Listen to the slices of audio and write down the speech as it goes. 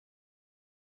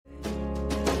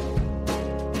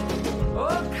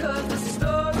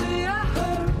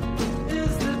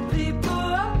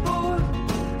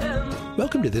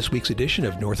Welcome to this week's edition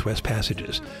of Northwest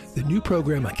Passages, the new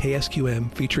program on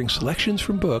KSQM featuring selections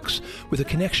from books with a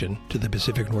connection to the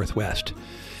Pacific Northwest.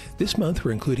 This month,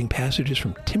 we're including passages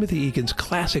from Timothy Egan's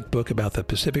classic book about the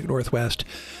Pacific Northwest,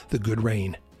 The Good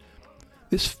Rain.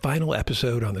 This final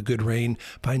episode on The Good Rain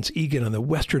finds Egan on the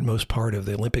westernmost part of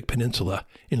the Olympic Peninsula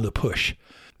in La Push.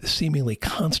 The seemingly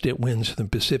constant winds from the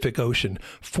Pacific Ocean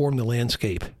form the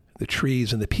landscape, the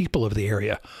trees, and the people of the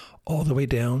area, all the way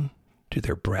down to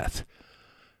their breath.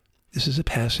 This is a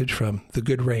passage from The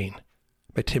Good Rain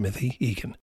by Timothy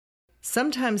Egan.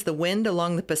 Sometimes the wind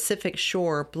along the Pacific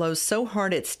shore blows so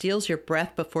hard it steals your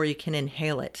breath before you can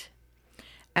inhale it.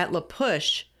 At La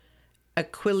Push, a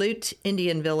Quileute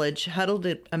Indian village huddled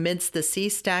amidst the sea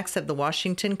stacks of the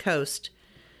Washington coast,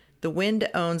 the wind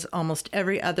owns almost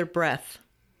every other breath.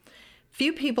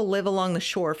 Few people live along the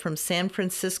shore from San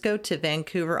Francisco to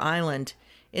Vancouver Island,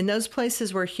 in those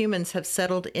places where humans have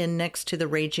settled in next to the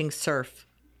raging surf.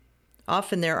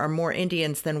 Often there are more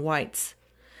Indians than whites.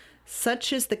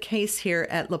 Such is the case here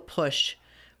at La Push,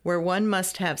 where one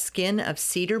must have skin of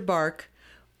cedar bark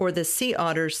or the sea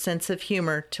otter's sense of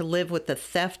humor to live with the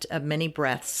theft of many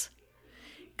breaths.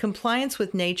 Compliance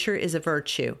with nature is a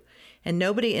virtue, and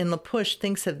nobody in La Push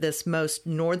thinks of this most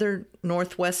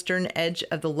northwestern edge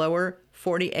of the lower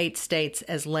 48 states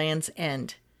as land's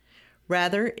end.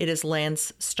 Rather, it is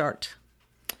land's start.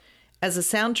 As a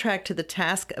soundtrack to the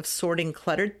task of sorting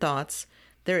cluttered thoughts,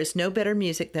 there is no better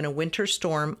music than a winter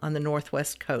storm on the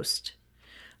northwest coast.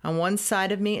 On one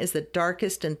side of me is the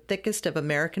darkest and thickest of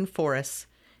American forests,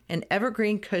 an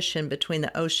evergreen cushion between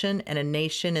the ocean and a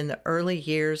nation in the early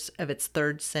years of its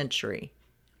 3rd century.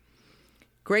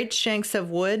 Great shanks of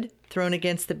wood, thrown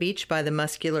against the beach by the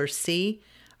muscular sea,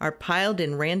 are piled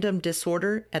in random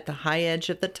disorder at the high edge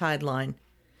of the tide line.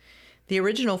 The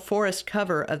original forest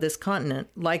cover of this continent,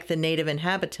 like the native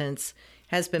inhabitants,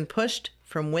 has been pushed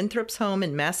from Winthrop's home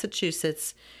in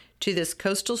Massachusetts to this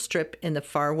coastal strip in the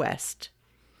far west.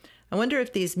 I wonder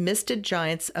if these misted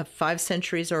giants of 5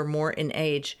 centuries or more in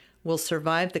age will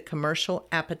survive the commercial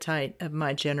appetite of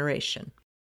my generation.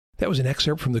 That was an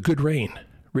excerpt from The Good Rain,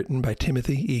 written by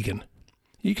Timothy Egan.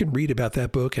 You can read about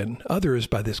that book and others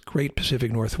by this great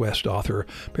Pacific Northwest author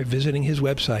by visiting his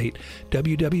website,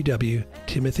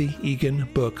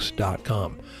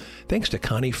 www.timothyeganbooks.com. Thanks to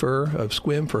Connie Furr of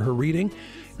Squim for her reading.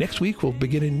 Next week, we'll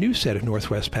begin a new set of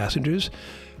Northwest Passages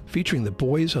featuring the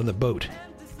boys on the boat,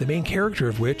 the main character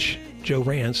of which, Joe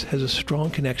Rance, has a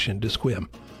strong connection to Squim.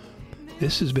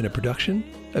 This has been a production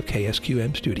of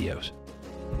KSQM Studios.